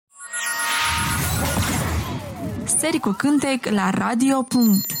învățări cu cântec la radio.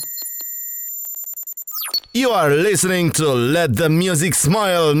 You are listening to Let the Music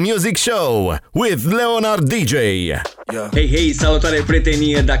Smile Music Show with Leonardj. Hei, hei, salutare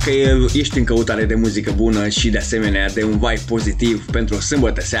prieteni! Dacă ești în căutare de muzică bună și de asemenea de un vibe pozitiv pentru o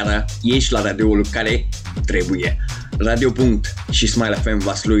sâmbătă seara, ești la radioul care trebuie. Radio. Și Smile FM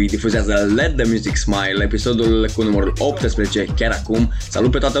Vaslui difuzează Let the Music Smile, episodul cu numărul 18 chiar acum.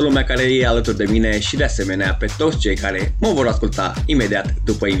 Salut pe toată lumea care e alături de mine și de asemenea pe toți cei care mă vor asculta imediat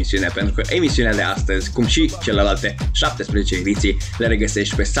după emisiunea, pentru că emisiunea de astăzi, cum și celelalte 17 ediții, le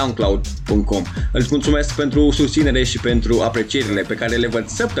regăsești pe soundcloud.com. Îți mulțumesc pentru susținere și pentru aprecierile pe care le văd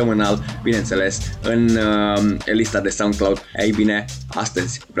săptămânal, bineînțeles, în lista de SoundCloud. Ei bine,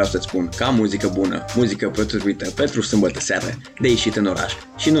 astăzi vreau să-ți spun că am muzică bună, muzică potrivită pentru sâmbătă seară, de ieșit în oraș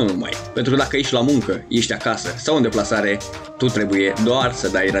și nu numai. Pentru că dacă ești la muncă, ești acasă sau în deplasare, tu trebuie doar să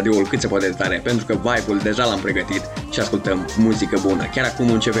dai radioul cât se poate de tare, pentru că vibe-ul deja l-am pregătit și ascultăm muzică bună. Chiar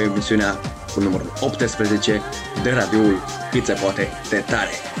acum începe emisiunea cu numărul 18 de radioul cât se poate de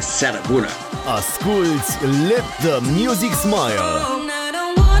tare. Seară bună! Asculți Let the Music Smile.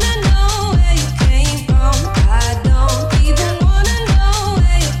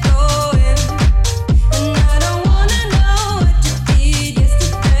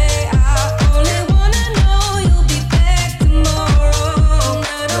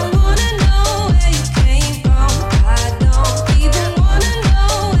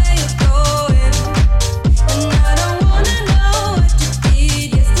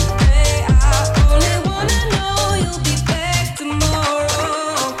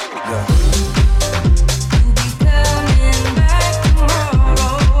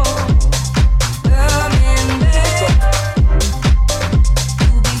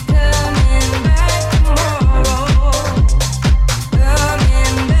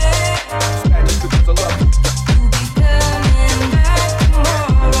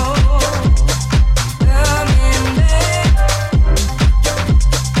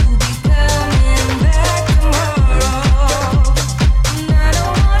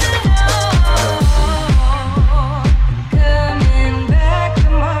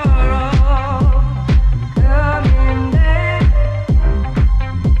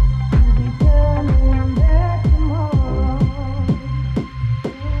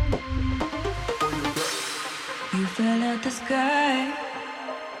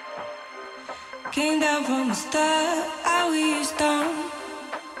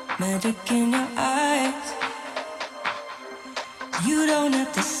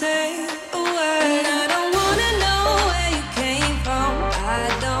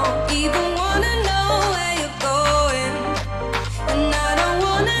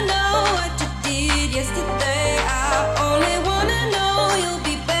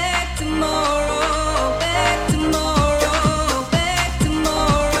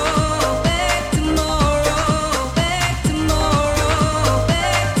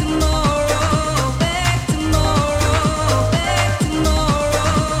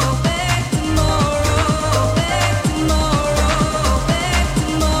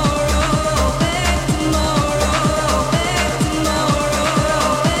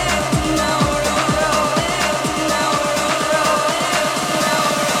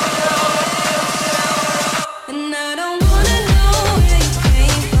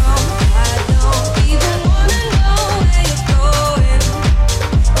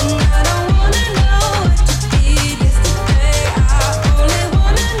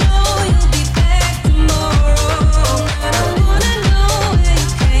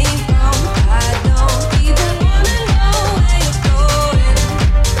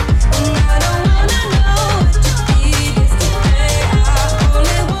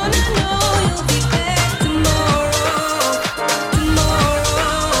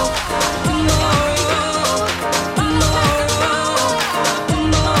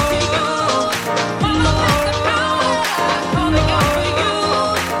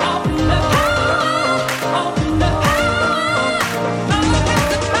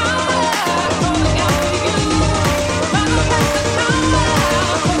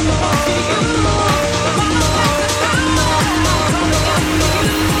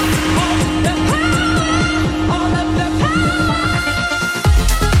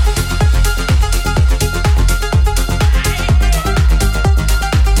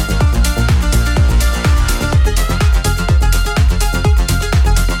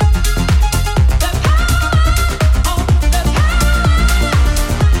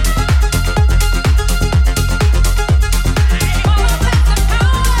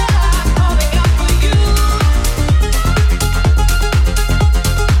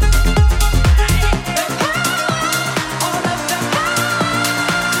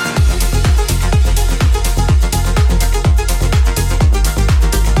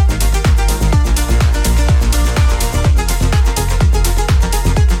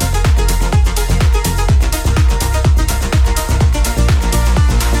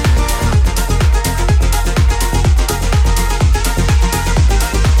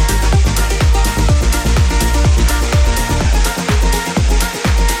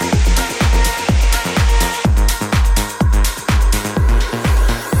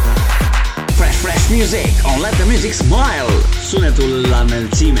 music on Let the Music Smile. Sunetul la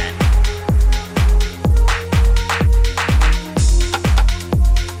înălțime.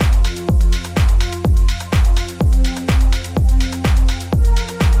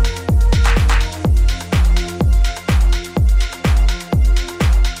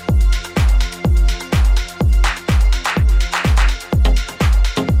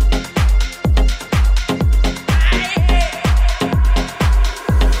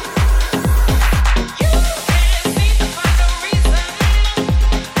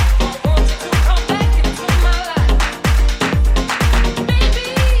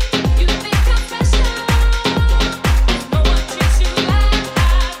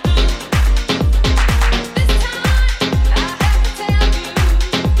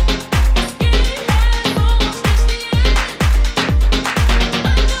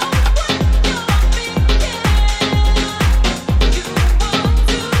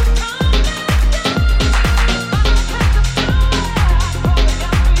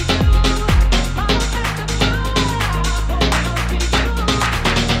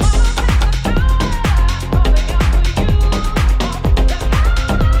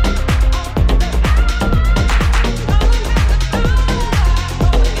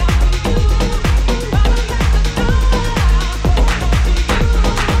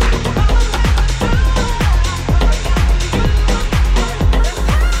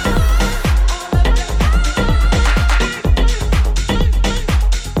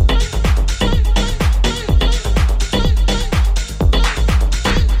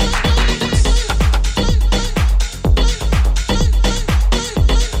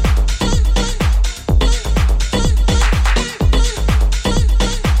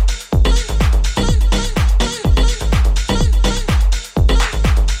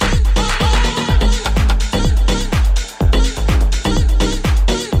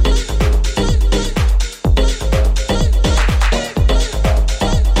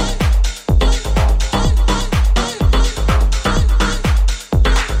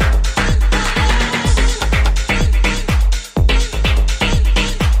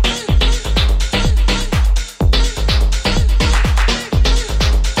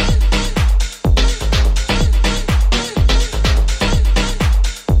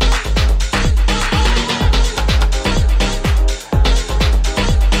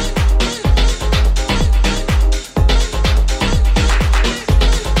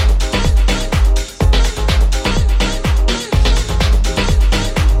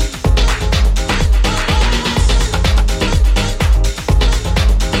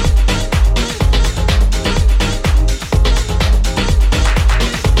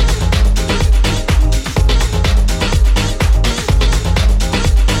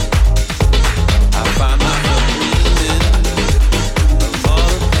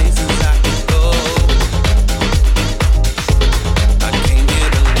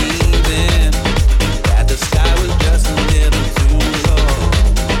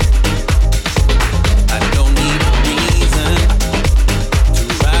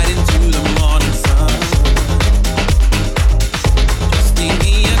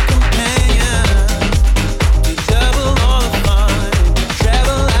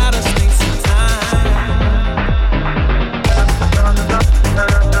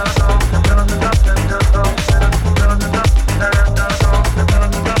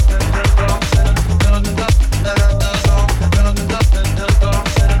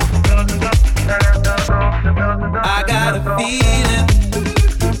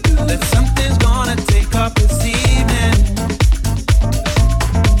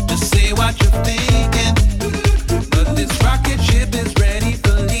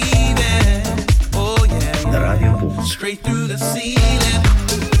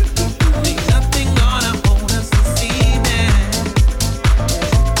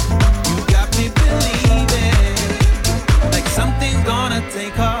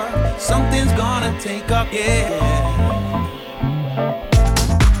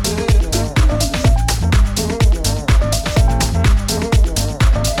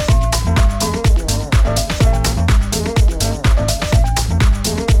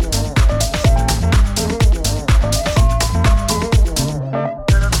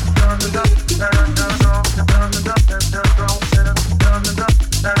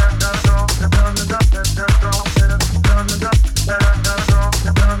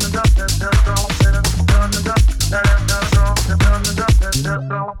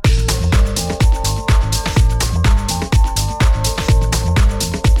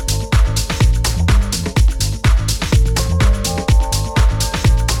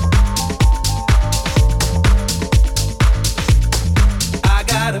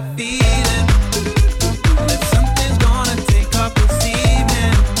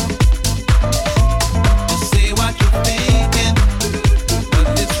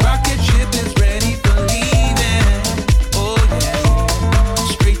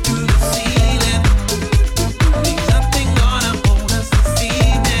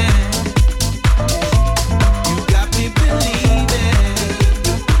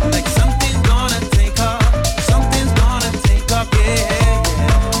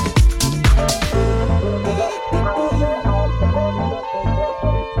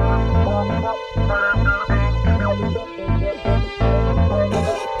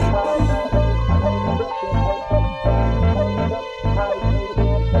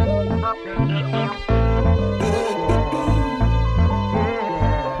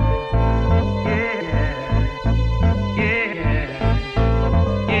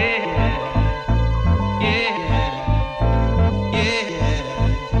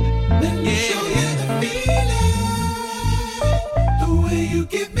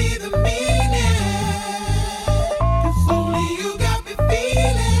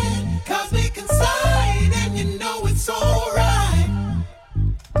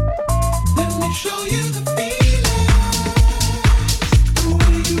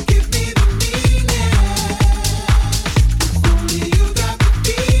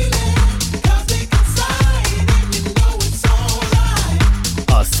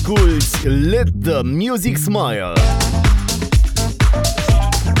 Let the music smile.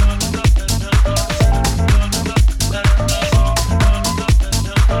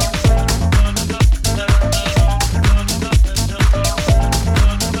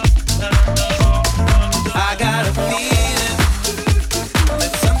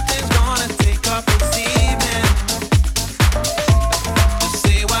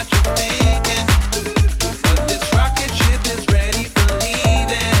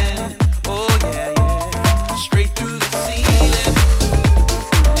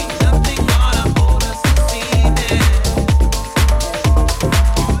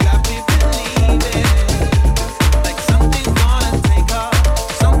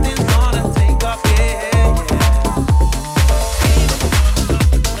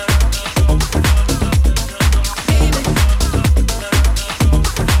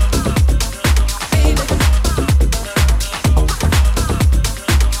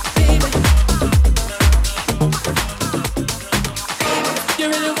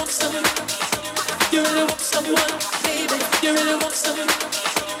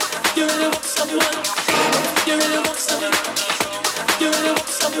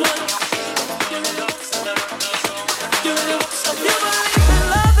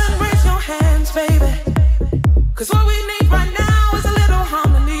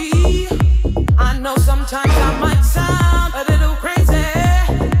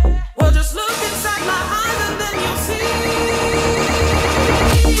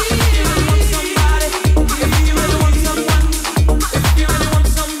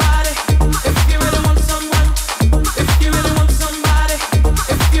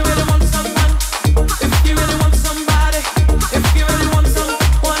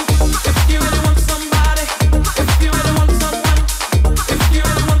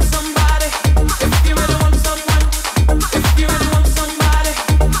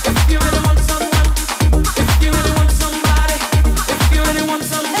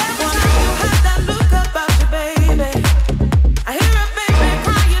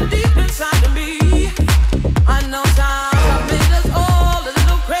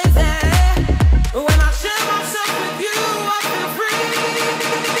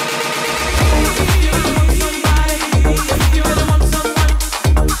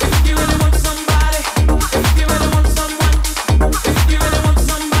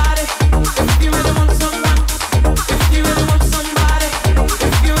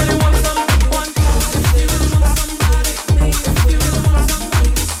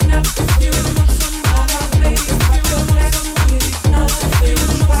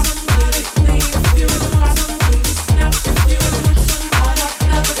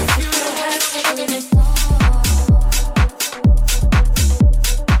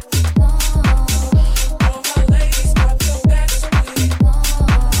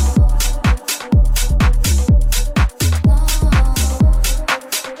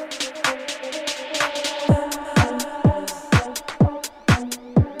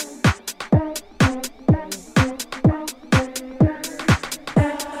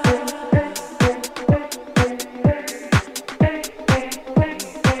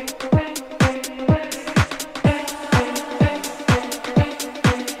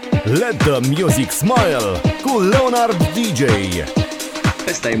 Let the music smile cu Leonardj DJ.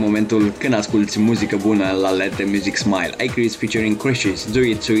 Ăsta e momentul când asculti muzică bună la Let the Music Smile. iCris featuring Crushes, Do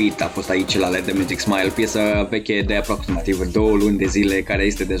It To It a fost aici la Let the Music Smile, piesă veche de aproximativ 2 luni de zile, care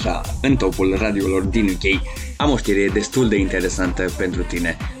este deja în topul radiolor din UK. Am o știre destul de interesantă pentru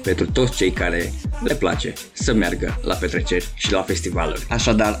tine, pentru toți cei care le place să meargă la petreceri și la festivaluri.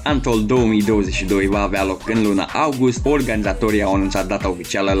 Așadar, Untold 2022 va avea loc în luna august. Organizatorii au anunțat data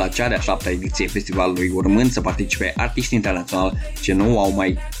oficială la cea de-a 7-a ediție festivalului, urmând să participe artiști internaționali ce nu au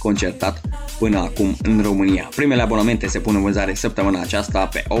mai concertat până acum în România. Primele abonamente se pun în vânzare săptămâna aceasta,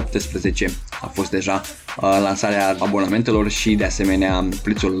 pe 18 a fost deja lansarea abonamentelor și de asemenea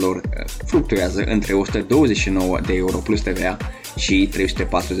prețul lor fluctuează între 129 de euro plus TVA și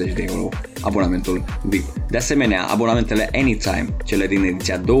 340 de euro abonamentul VIP. De asemenea, abonamentele Anytime, cele din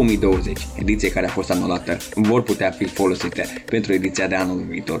ediția 2020, ediție care a fost anulată, vor putea fi folosite pentru ediția de anul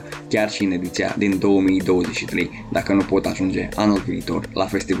viitor, chiar și în ediția din 2023, dacă nu pot ajunge anul viitor la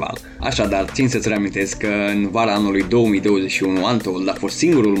festival. Așadar, țin să-ți reamintesc că în vara anului 2021 Untold a fost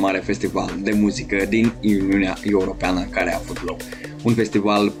singurul mare festival de muzică din Uniunea Europeană care a avut loc. Un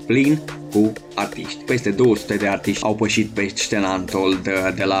festival plin cu artiști. Peste 200 de artiști au pășit pe scena Untold,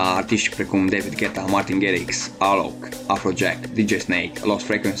 de la artiști precum David Guetta, Martin Garrix, Alok, Afrojack, DJ Snake, Lost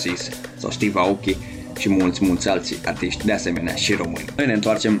Frequencies sau Steve Aoki și mulți alți artiști, de asemenea și români. Noi ne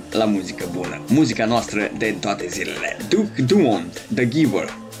întoarcem la muzică bună, muzica noastră de toate zilele. Duke Dumont, The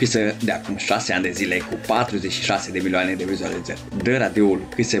Giver, pisă de acum 6 ani de zile cu 46 de milioane de vizualizări. Dă radioul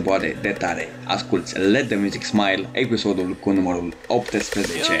cât se poate de tare. Asculți Let the Music Smile, episodul cu numărul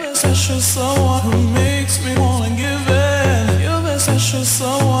 18.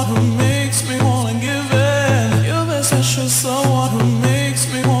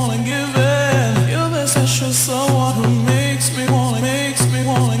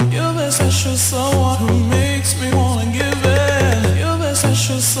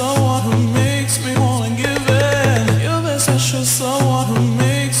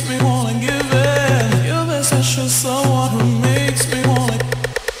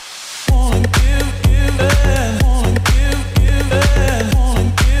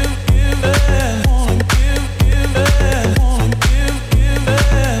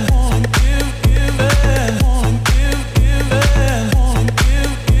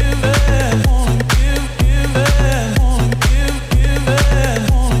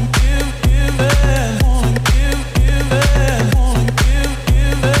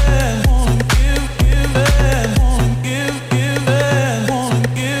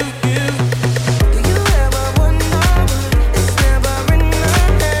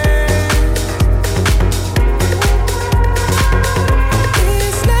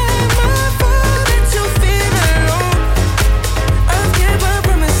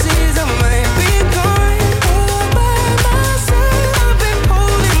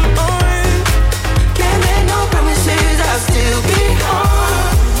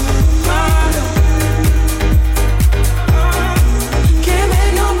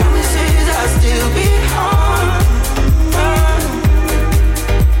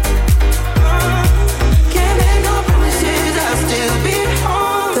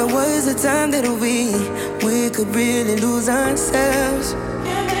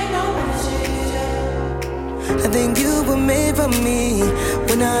 Holding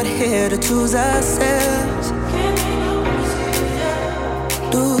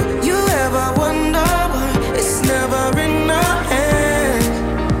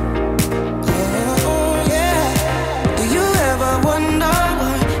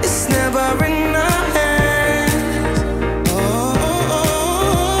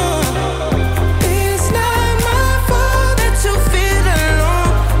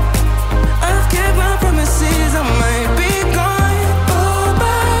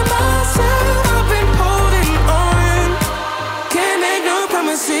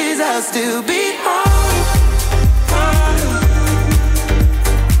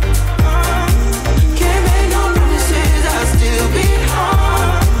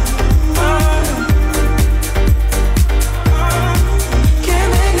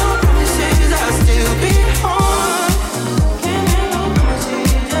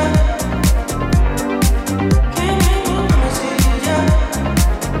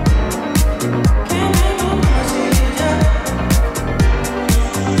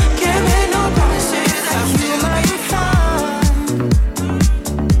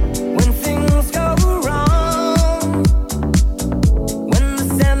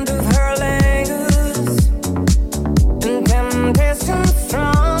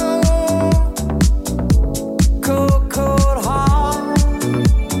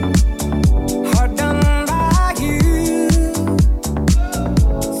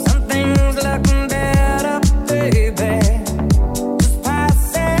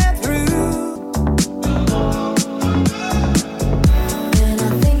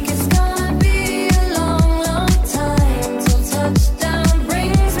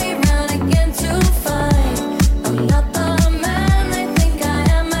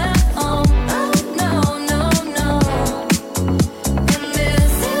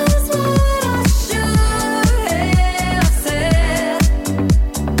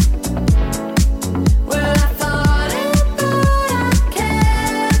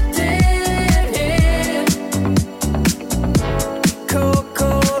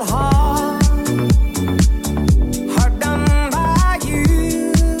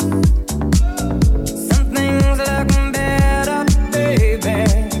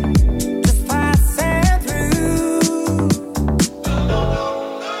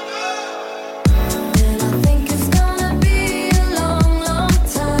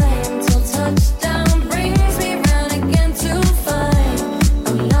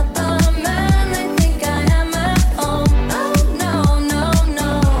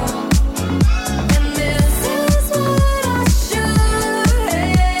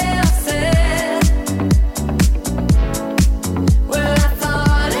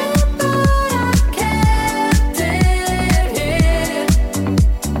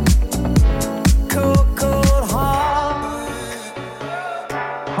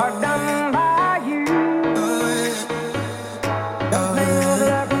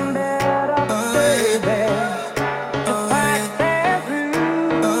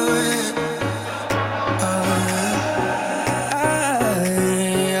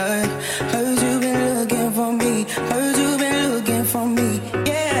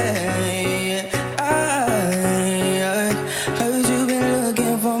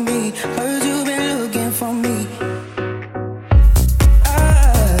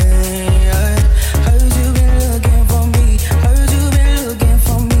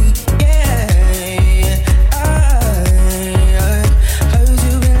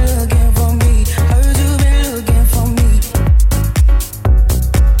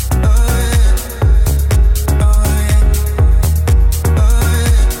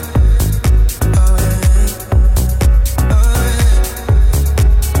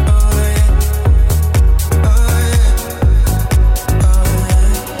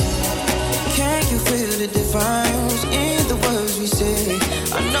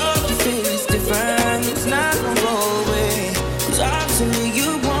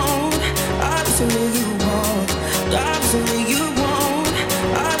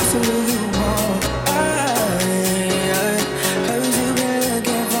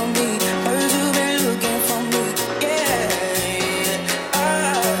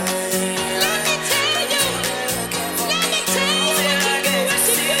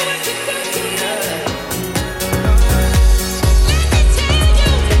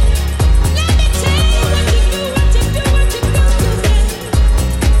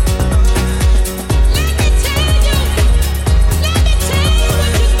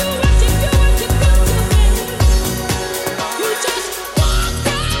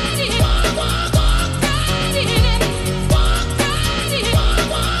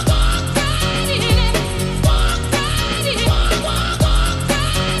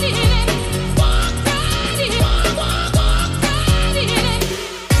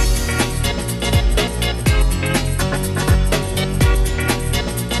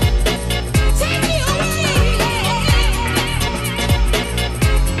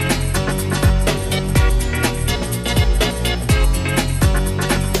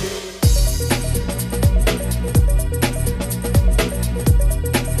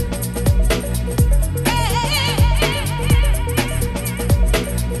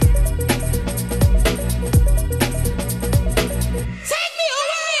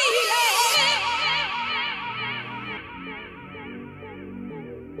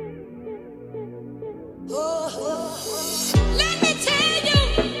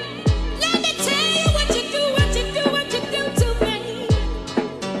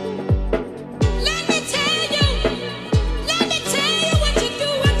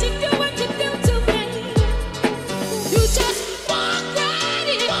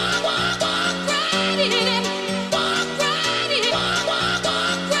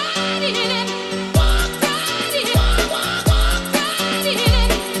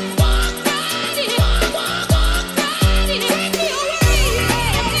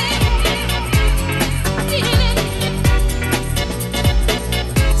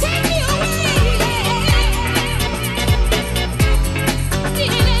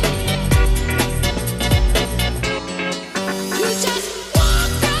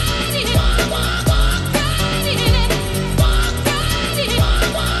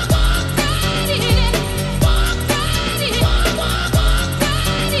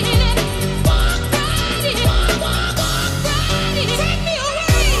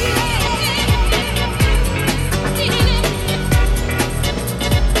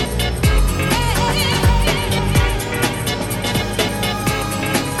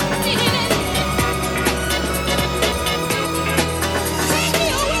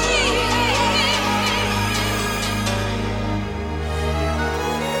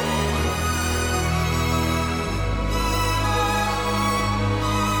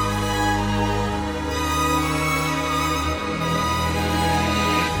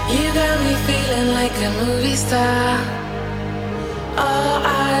feeling like a movie star. All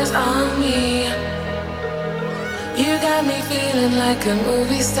eyes on me. You got me feeling like a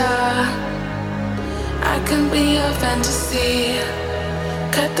movie star. I can be your fantasy.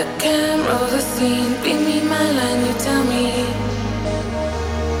 Cut the camera, roll the scene. Be me my line, you tell me.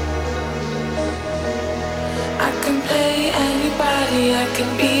 I can play anybody. I can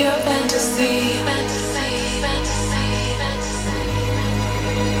be your fantasy.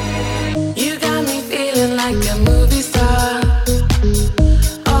 You got me feeling like a movie star.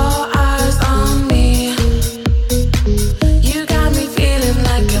 All eyes on me. You got me feeling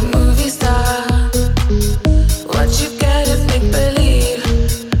like a movie star. What you got is make believe.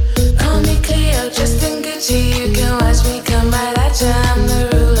 Call me Cleo, just in Gucci. You can watch me come right at ya. I'm the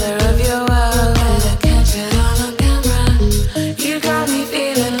ruler of your world. Better catch it on a camera. You got me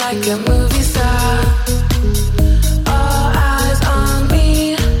feeling like a movie star. All eyes on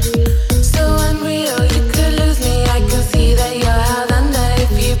me. So unreal, you could lose me. I can see that you're held under.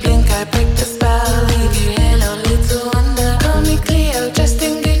 If you blink, I break the spell. Leave you hello, little wonder. Call me Cleo, just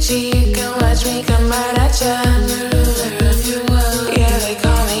in Gucci. You can watch me come right at ya. I'm the ruler of your world. Yeah, they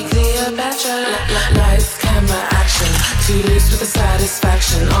call me Cleopatra. Lights, camera, action. Too loose with the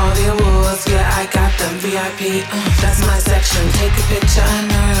satisfaction. All the awards, yeah, I got them. VIP, that's my section. Take a picture, I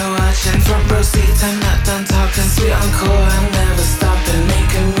know you're watching. Front row seats, I'm not done talking. Sweet encore, I'm never stopping.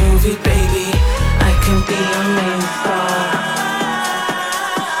 Make a movie, baby. I can be your main star.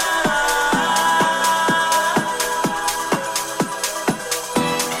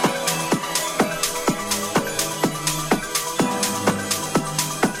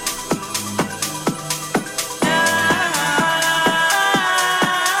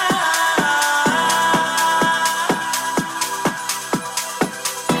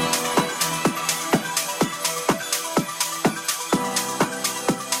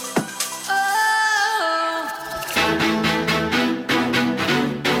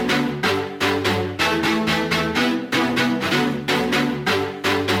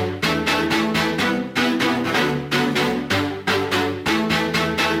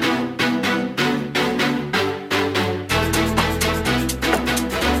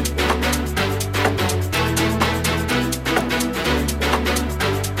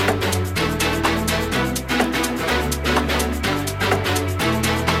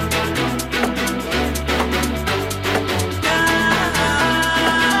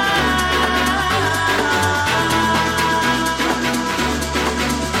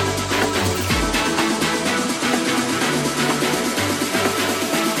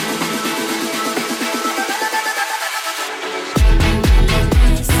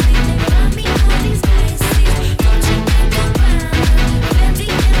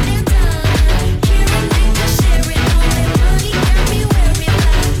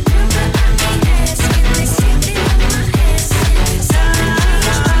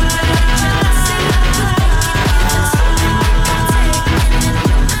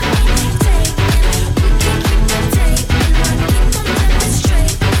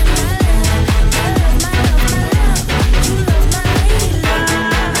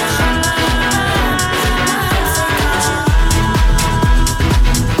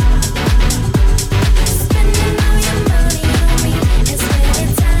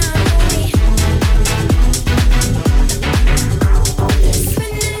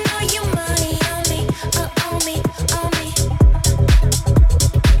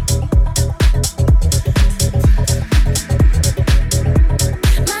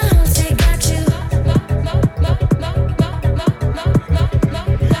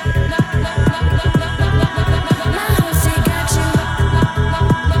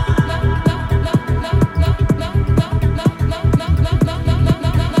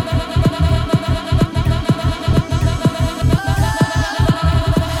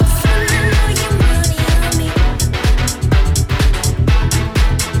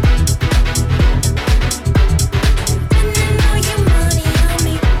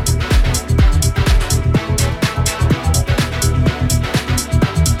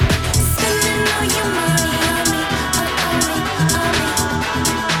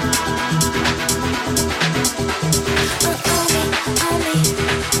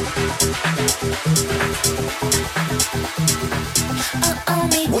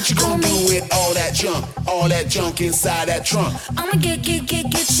 junk, all that junk inside that trunk. I'ma get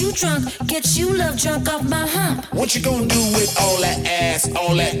you drunk, get you love drunk off my hump. What you gonna do with all that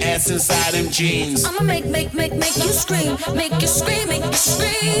ass inside them jeans? I'ma make you scream, make you scream, make you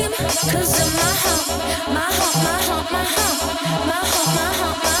scream. Cause of my hump, my hump, my hump, my hump, my hump, my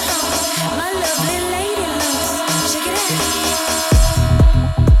hump, my hump, my lovely lady loves. Check it out.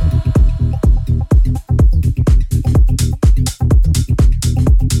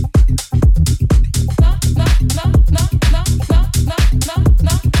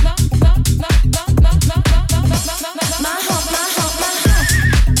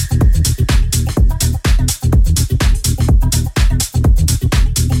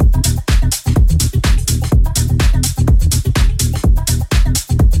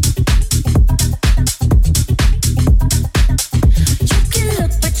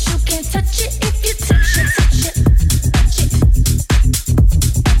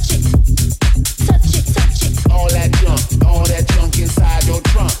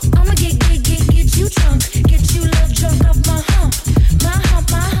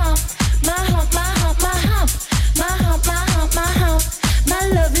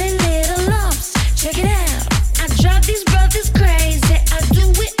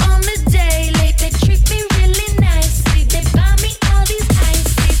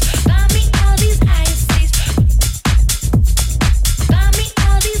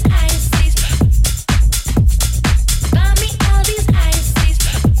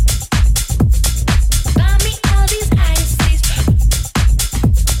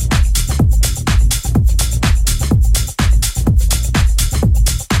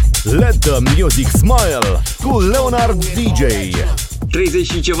 Let the Music Smile cu Leonardj DJ.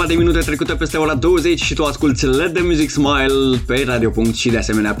 30 și ceva de minute trecute peste ora 20 și tu asculti Let the Music Smile pe Radio. Și de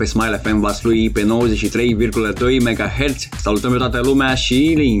asemenea pe Smile FM Vaslui pe 93,2 MHz. Salutăm pe toată lumea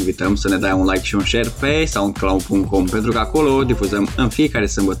și le invităm să ne dea un like și un share pe soundcloud.com, pentru că acolo difuzăm în fiecare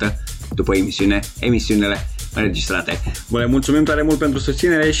sâmbătă după emisiunile înregistrate. Vă le mulțumim tare mult pentru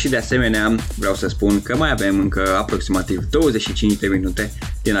susținere și de asemenea vreau să spun că mai avem încă aproximativ 25 de minute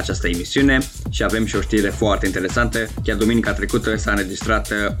din această emisiune și avem și o știre foarte interesantă. Chiar duminica trecută s-a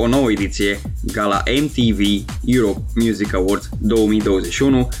înregistrat o nouă ediție, gala MTV Europe Music Awards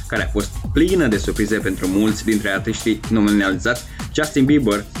 2021, care a fost plină de surprize pentru mulți dintre artiștii nominalizați. Justin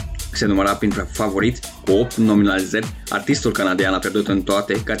Bieber se număra printre favoriți cu 8 nominalizări. Artistul canadian a pierdut în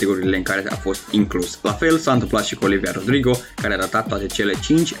toate categoriile în care a fost inclus. La fel s-a întâmplat și cu Olivia Rodrigo, care a ratat toate cele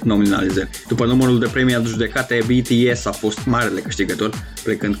 5 nominalizări. După numărul de premii adjudecate, BTS a fost marele câștigător,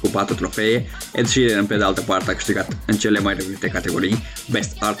 plecând cu 4 trofee. Ed Sheeran, pe de altă parte, a câștigat în cele mai reunite categorii,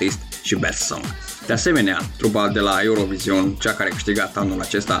 Best Artist și Best Song. De asemenea, trupa de la Eurovision, cea care a câștigat anul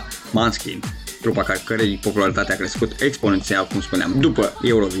acesta, Måneskin, trupa cărei popularitate a crescut exponențial, cum spuneam, după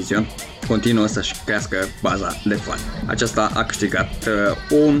Eurovision, continuă să-și crească baza de fani. Aceasta a câștigat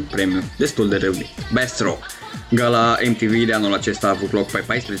un premiu destul de rău, Best Rock. Gala MTV de anul acesta a avut loc pe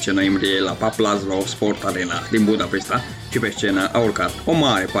 14 noiembrie la Pap Lazlo Sport Arena din Budapesta și pe scenă a urcat o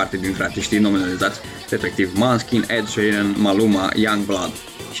mare parte dintre artiștii nominalizați, respectiv Måneskin, Ed Sheeran, Maluma, Youngblood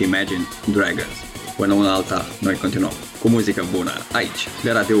și Imagine Dragons. Până una alta, noi continuăm cu muzică bună aici,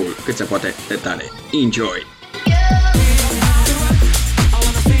 de radioul cât se poate de tare. Enjoy!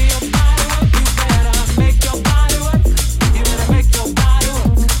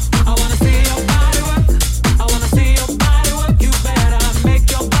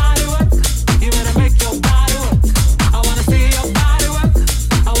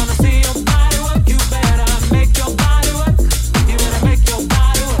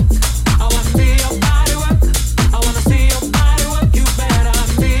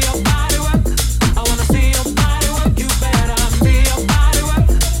 See your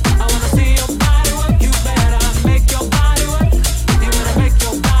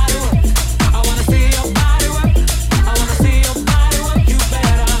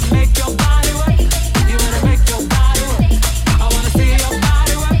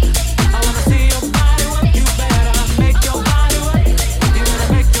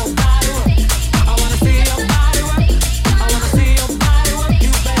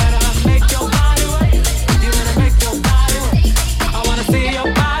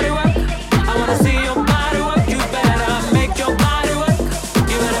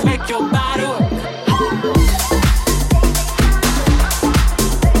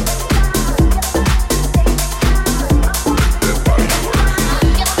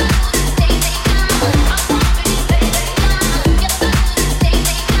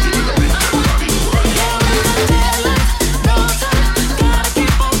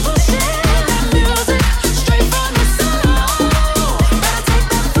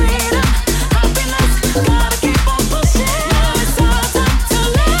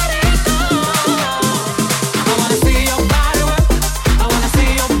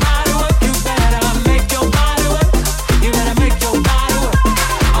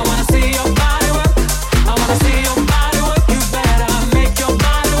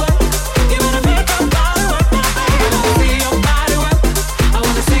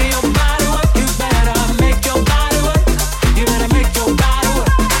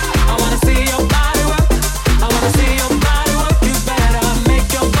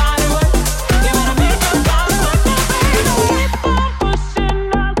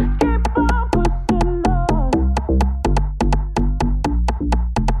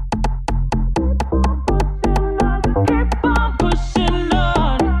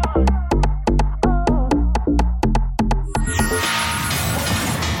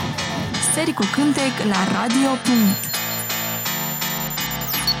Cântec la radio.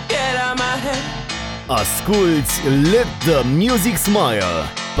 Asculți Let the Music Smile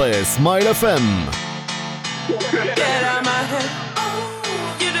pe Smile FM. Get out my head.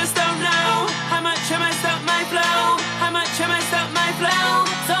 You just don't know how much I messed up my flow. How much I messed up my flow.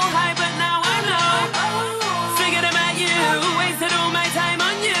 So high, but now I'm low. Thinking about you, wasted all my time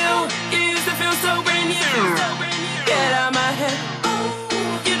on you. You used to feel so brand new. Get out my head.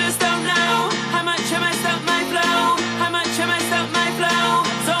 You just don't know how much I messed up my flow. How much I messed up my flow.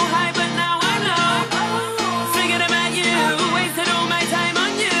 So high, but now I'm low. Thinking about you, wasted all my time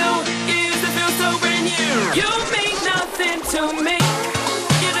on you. You used to feel so brand new. You mean nothing to me.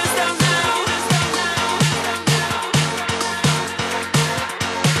 You just don't know.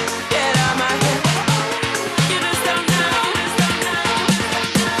 Get out my head. You just don't know.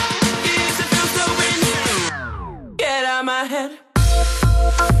 You used to feel so brand new. Get out my head.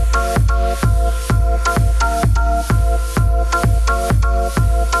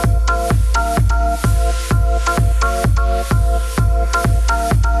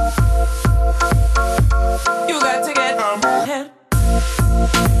 You got to get out my head.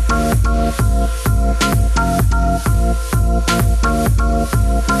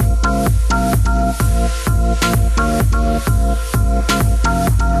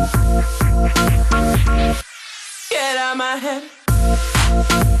 Get out my head.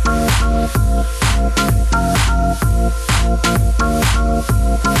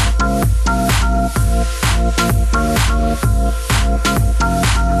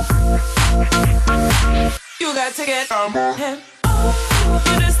 You got to get out my head.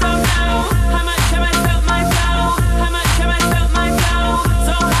 You just don't know how much I messed up my flow. How much I messed up my flow.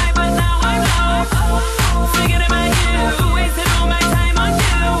 So high, but now I'm low. Thinking about you, wasted all my time on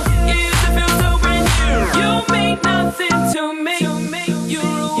you. You used to feel so brand new. You mean nothing to me. You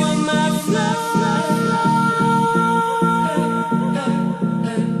ruin my flow.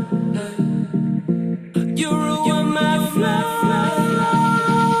 You ruin my flow.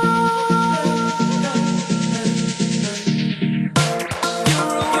 You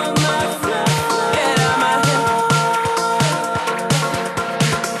ruin my flow. Get out my head.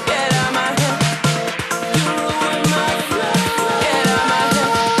 Get out my head. You ruin my flow. Get out my head.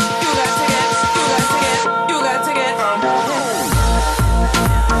 You got to get out my head.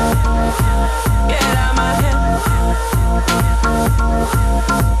 Get out my head.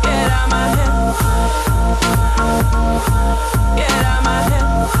 Get out my head. Get out my head.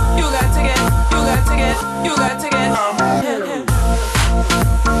 You got to get out my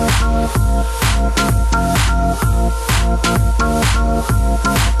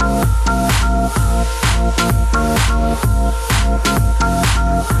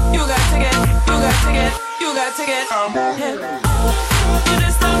head. You got to get out my head. You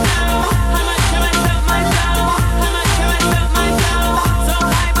just don't know how much I messed up my flow. How much I messed up my flow. So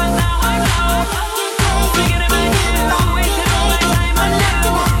high, but now I'm low. Thinking about you, wasted all my time on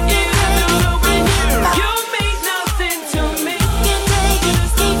you. You used to feel so brand new. You mean nothing to me. Can't take it,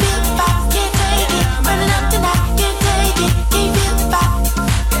 can't feel the vibe, can't take it. Burning up tonight, can't take it, can't feel the vibe.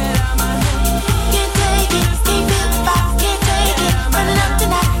 Get out my head. Can't take it, can't feel the vibe, can't take it. Burning up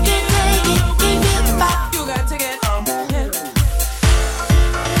tonight, can't take it, can't feel the vibe. You got to get out my head.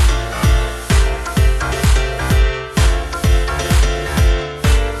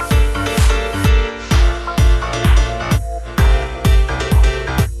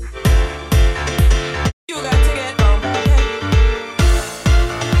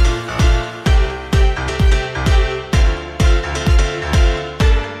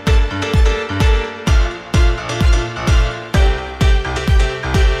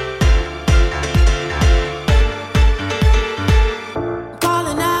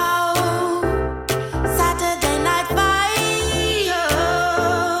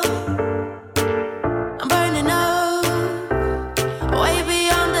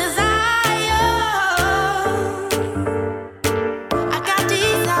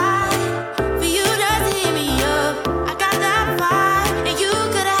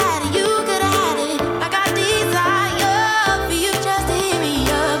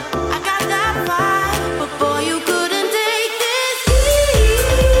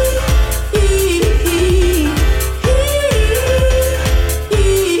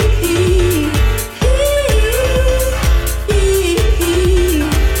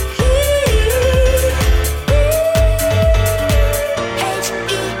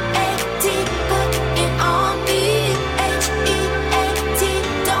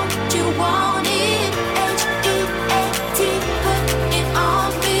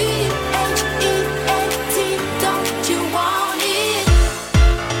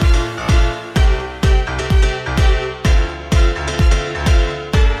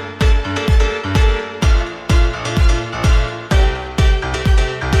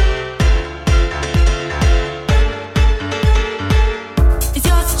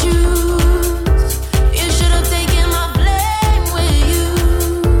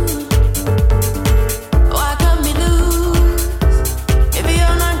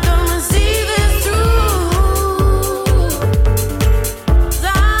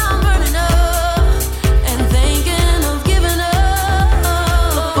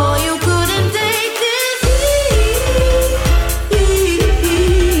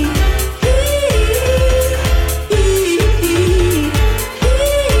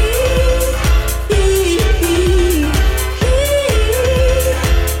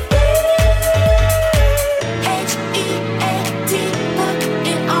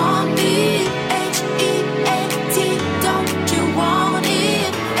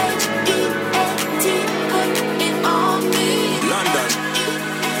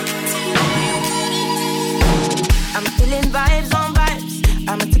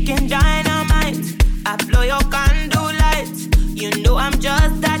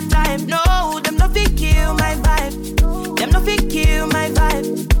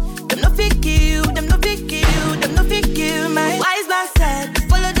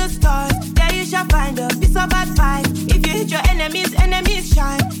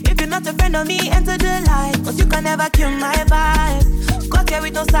 not a friend of me, enter the light. Cause you can never kill my vibe. Got here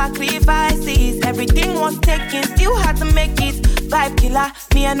with no sacrifices. Everything was taken, still had to make it. Vibe killer,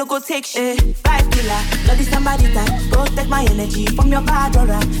 me I no go take shit. Vibe killer, love is somebody that protect my energy from your bad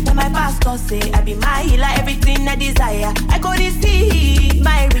aura. Then my pastor say I be my healer, everything I desire. I go to see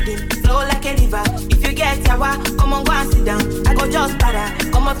my rhythm flow like a river. If you get yawa, come on go and sit down. I go just para,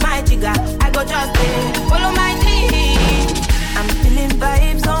 come off my jigger. I go just follow my dream. I'm feeling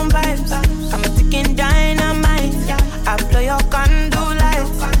vibes on vibes. I'm a ticking dynamite. I blow your candle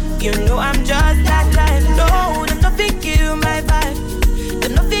lights. You know I'm just that type. No, them no fit kill my vibe.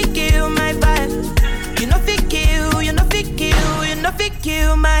 Them no fit kill my vibe. You no fit kill, you no fit kill, you no fit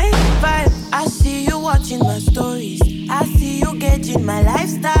kill my vibe. I see you watching my stories. I see you gauging my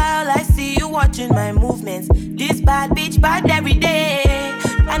lifestyle. I see you watching my movements. This bad bitch bad every day.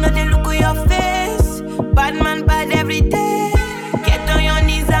 I know they look at your face. Bad man bad every day. Get on your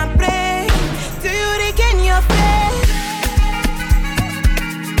knees and pray till you regain your faith.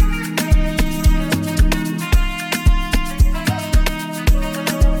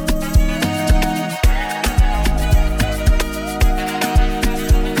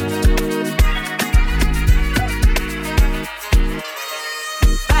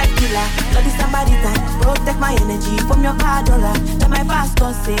 Love is somebody that protect my energy from your bad aura. Then my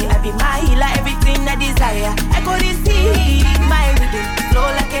pastor say I be my healer, everything I desire. I go to see my rhythm flow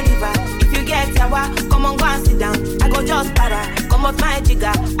like a river. If you get yawa, come on go and sit down. I go just para, come off my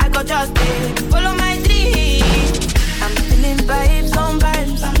jigger. I go just follow my dream. I'm feeling vibes on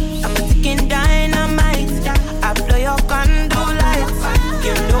vibes. I'm a ticking dynamite. I blow your candle lights.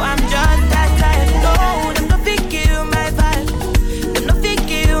 You know I'm just that type. No, them no fit kill my vibe. Them no fit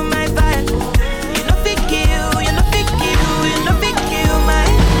kill my vibe. You no fit kill, you no fit kill, you no fit kill my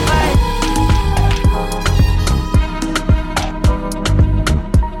vibe.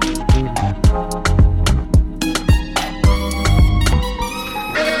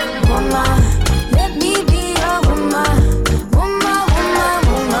 Woman, let me be your woman. Woman, woman,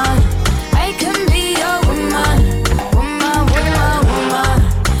 woman. I can be your woman. Woman, woman, woman.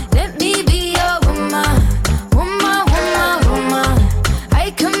 Let me be your woman. Woman, woman, woman. I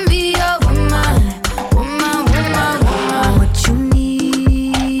can be your woman. Woman, woman, woman. What you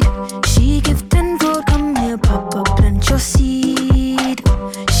need, she give tenfold. Come here, Papa, plant your seed.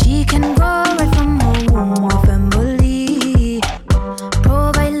 She can grow right from her womb of family.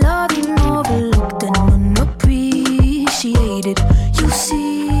 Provide loving overlooked and unappreciated. You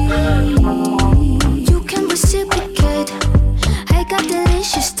see, you can reciprocate. I got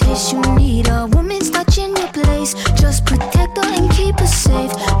delicious taste. You need a woman's touch in your place. Just protect her and keep her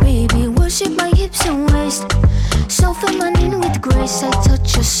safe. Baby, worship my hips and waist. So feminine with grace. I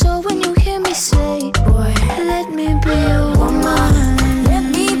touch your soul when you hear me say, boy, let me be your woman. Let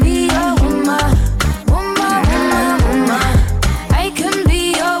me be your woman. Woman, woman, woman. I can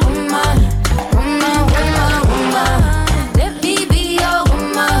be your woman. Woman, woman, woman. Let me be your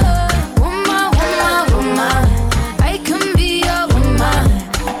woman. Woman, woman, woman. I can be your woman.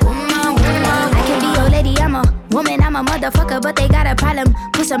 Woman, woman. I can be your lady. I'm a woman. I'm a motherfucker, but they got a problem.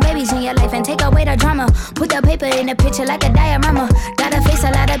 Put some babies in your life and take away the drama. Put the paper in the picture like a diorama. Gotta face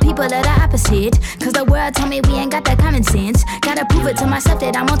a lot of people that are opposite. Cause the world told me we ain't got that common sense. Gotta prove it to myself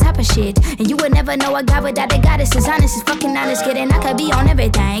that I'm on top of shit. And you would never know a guy without a goddess. As honest as fucking honest, kidding. I could be on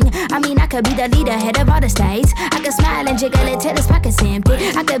everything. I mean, I could be the leader, head of all the states. I could smile and jiggle it till his pockets empty.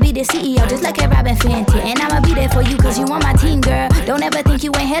 I could be the CEO just like a Robin Fenty. And I'ma be there for you cause you on my team, girl. Don't ever think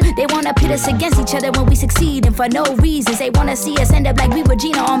you ain't hell. They wanna pit us against each other when we succeed. And for no reasons, they wanna see us end up like we were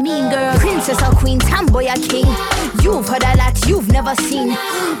Gina or Mean Girl. Princess or queen, tomboy or king. You've heard a lot you've never seen.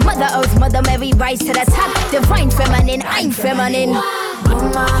 Mother Earth, Mother Mary, rise to the top. Divine feminine, I'm feminine.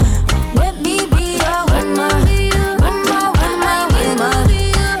 Woman, let me be your woman. Woman, woman, woman.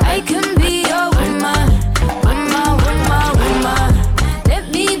 I can be your woman. Woman, woman, woman. Let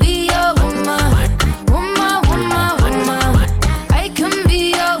me be your woman. Woman, woman, woman. I can be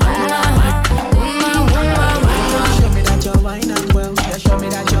your woman. Woman, woman, woman. Show me that you're wine and well. Yeah, show me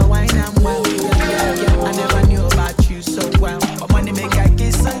that you're wine and well. Yeah. I never knew about you so well. But money make I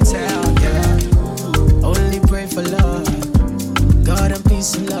kiss and tell. Yeah. Only pray for love. God and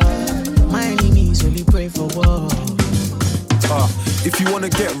peace and love. My enemies only pray for war. If you wanna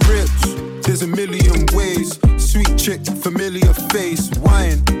get rich, there's a million ways. Sweet chick, familiar face.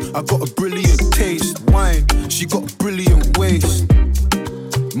 Wine, I got a brilliant taste. Wine, she got brilliant waist.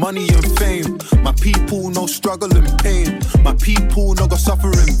 Money and fame, my people, no struggle and pain. My people, no go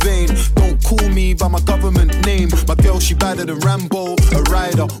suffer in vain. Don't call me by my government name. My girl, she badder than Rambo. A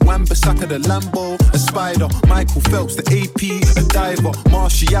rider, Wan-Bissaka the Lambo. A spider, Michael Phelps the AP. A diver,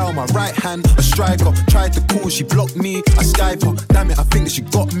 Martial, my right hand. A striker, tried to call, she blocked me. I Skype her, damn it, I think she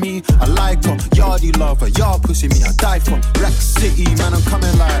got me. I like her, yardie lover, yard pussy me, I die for. Rack City, man, I'm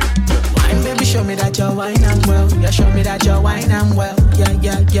coming like. Wine, baby, show me that you're wine and well. Yeah, show me that you're wine and well. Yeah,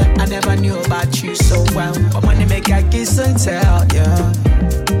 yeah, yeah. I never knew about you so well. But money make I kiss and tell, yeah.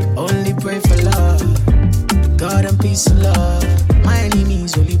 Only pray for love, God and peace and love. My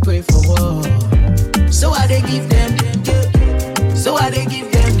enemies only pray for war. So I they give them, yeah. So I they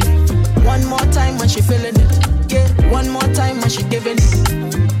give them. One more time when she feeling it, yeah. One more time when she giving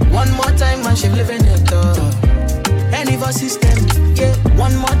it. One more time when she living it, Any of our system, yeah.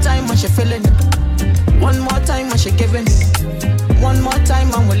 One more time when she feeling it. One more time when she giving it. One more time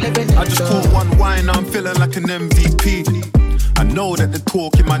when we're living it. I just caught one wine, I'm feeling like an MVP. I know that they're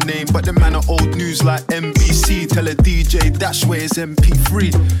talking my name, but the man are old news like NBC. Tell a DJ dash where it's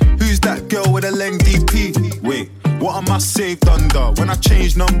MP3. Who's that girl with a lengthy DP? Wait, what am I saved under? When I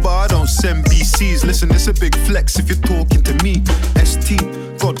change number, I don't send BCs. Listen, it's a big flex if you're talking to me. ST,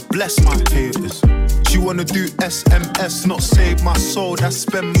 God bless my haters. She wanna do SMS, not save my soul, that's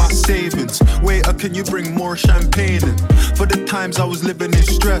spend my savings. Waiter, can you bring more champagne in? For the times I was living in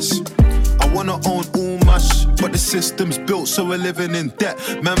stress, I wanna own all my but the system's built so we're living in debt.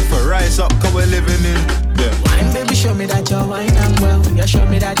 Man, for rise up, cause we're living in debt. Wine, baby, show me that you're wine and well. Yeah, show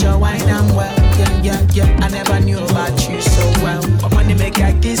me that you're wine and well. Yeah, yeah, yeah. I never knew about you so well. But money make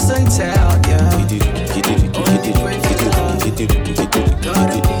I kiss and tell, yeah. Only pray for love, God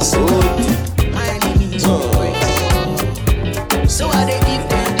and peace and love. My enemies only pray for war. So I they give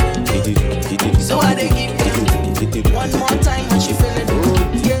them. So I they give them. One more time when she feeling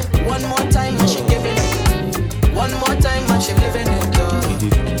it, yeah. One more time when she giving it. One more time when she living it,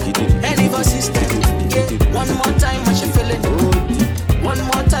 Any of our system, yeah. One more time when she feeling it. One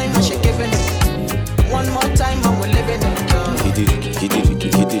more time when she giving it. One more time when we're living it,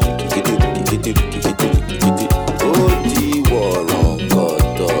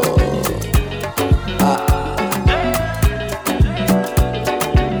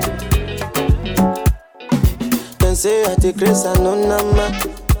 Then say I take grace and no nama.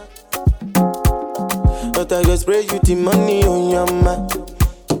 But I go spray you the money on your ma.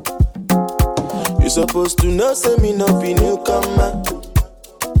 You supposed to know, say me no be newcomer.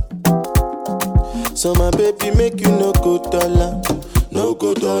 So my baby make you no go dollar, no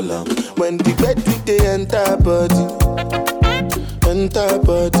go dollar. When the bed with the enter body,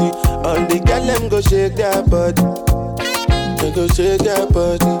 all the girl them go shake their body, they go shake their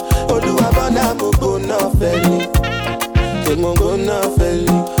body. Oluwabana mo go na feli, they mo go na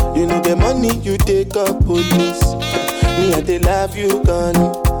feli. You know the money you take up police. Me I they love you, Connie.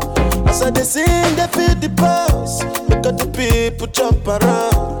 As I they sing, they feel the pulse. Look at the people jump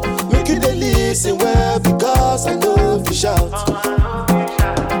around. Make you they listen well because I know if you shout.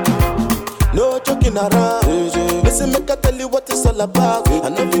 No joking around. Listen, make I tell you what it's all about. I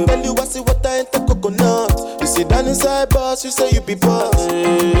know if you tell you I see what I ain't the coconut. You sit down inside boss, you say you be boss.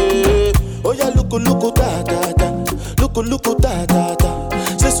 Oh yeah, look da da da. Look da da da.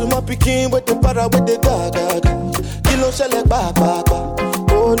 Say suma pikin with the para with the gaga. Kilo shele ba ba ba.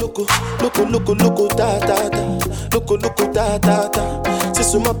 Oh look da da da. Look da da da. Say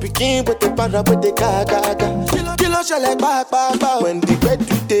suma pikin with the para with the gaga. Kilo shele ba ba ba. When the bed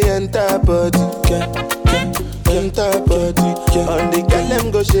with the enter body, enter body. All the girl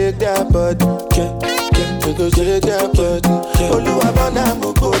them go shake their body, they go shake their body. Oluwabana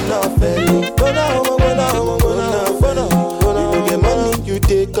mo go na feli, go na. You get money, you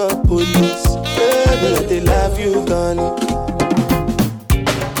take up police. Baby, they love you, Connie.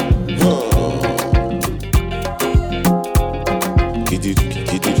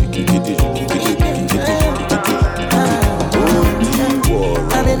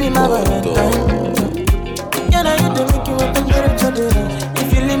 Baby, my Valentine. You know you do make you want to get each other. If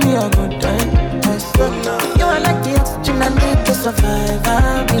you leave me a good time, I swear. You are like the oxygen I need to survive.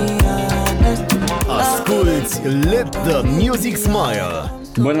 I'll be honest. Asculți Let the Music Smile.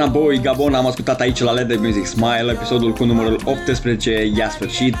 Bună boi, Gabon, am ascultat aici la Let the Music Smile, episodul cu numărul 18 i-a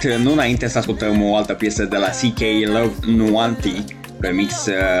sfârșit. Nu înainte să ascultăm o altă piesă de la CK, Love Nuanti, remix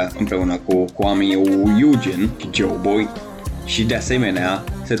împreună cu amii Eugen și Joe Boy. Și de asemenea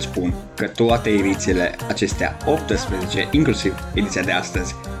să-ți spun că toate edițiile acestea 18, inclusiv ediția de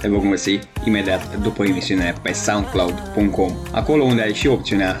astăzi, le vom găsi imediat după emisiune pe soundcloud.com, acolo unde ai și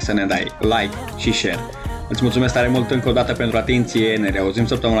opțiunea să ne dai like și share. Îți mulțumesc tare mult încă o dată pentru atenție. Ne reauzim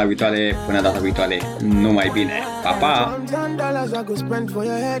săptămâna viitoare. Până data viitoare, numai bine. Pa, pa!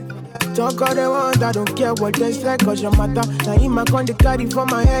 Talk all they want, I don't care what they say, cause your matter. Now you my con, they carry for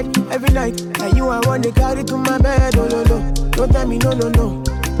my head every night. Now you I want, they carry to my bed, oh no no. Don't tell me no no no.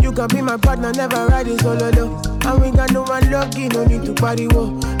 You can be my partner, never riding solo though. And we got no one lucky, no need to party,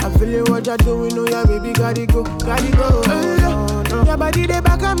 whoa. I'm feeling what you're doing, oh yeah, baby, gotta go, gotta go. Oh, no. Your body, they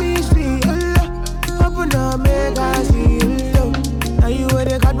back at me, see, oh, open up, make I see, oh. Now you where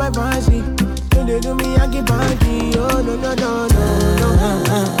they got my fancy. When they do me, I get banky, oh, no, no, no, no, no.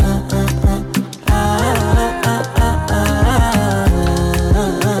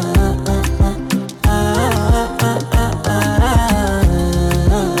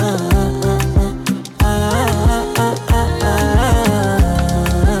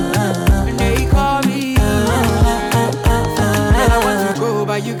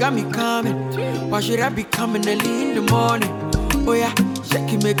 You got me coming. Why should I be coming early in the morning? Oh yeah,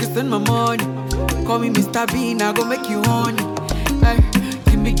 shake it, make it spend my money. Call me Mr. Bean, I go make you honey. Ay,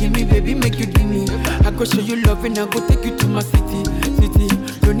 give me, baby, make you give me. I go show you love and I go take you to my city.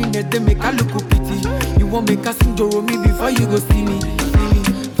 Don't need that, they make I look pity. You won't make us sing Joro me before you go see me.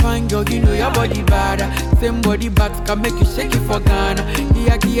 Fine girl, you know your body bad. Same body bags can make you shake it for Ghana.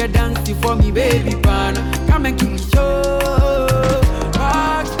 Here, dancing for me, baby, pana. Come and give me show.